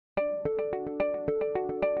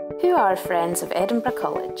Who are Friends of Edinburgh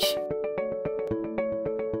College?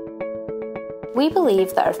 We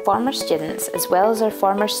believe that our former students, as well as our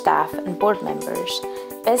former staff and board members,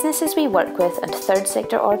 businesses we work with and third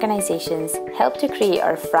sector organisations help to create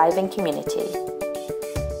our thriving community.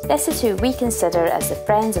 This is who we consider as the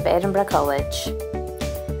Friends of Edinburgh College.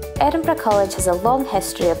 Edinburgh College has a long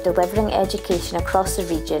history of delivering education across the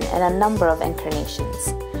region in a number of incarnations,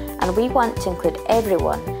 and we want to include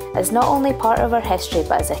everyone as not only part of our history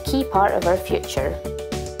but as a key part of our future.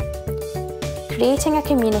 Creating a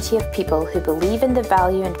community of people who believe in the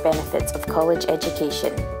value and benefits of college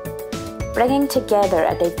education. Bringing together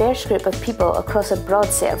a diverse group of people across a broad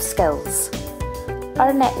set of skills.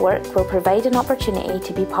 Our network will provide an opportunity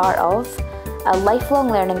to be part of a lifelong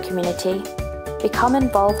learning community, become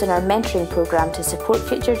involved in our mentoring programme to support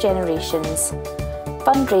future generations,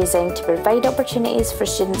 fundraising to provide opportunities for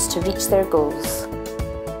students to reach their goals.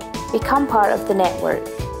 Become part of the network.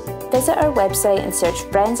 Visit our website and search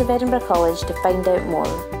Friends of Edinburgh College to find out more.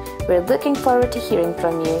 We're looking forward to hearing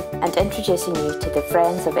from you and introducing you to the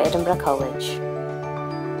Friends of Edinburgh College.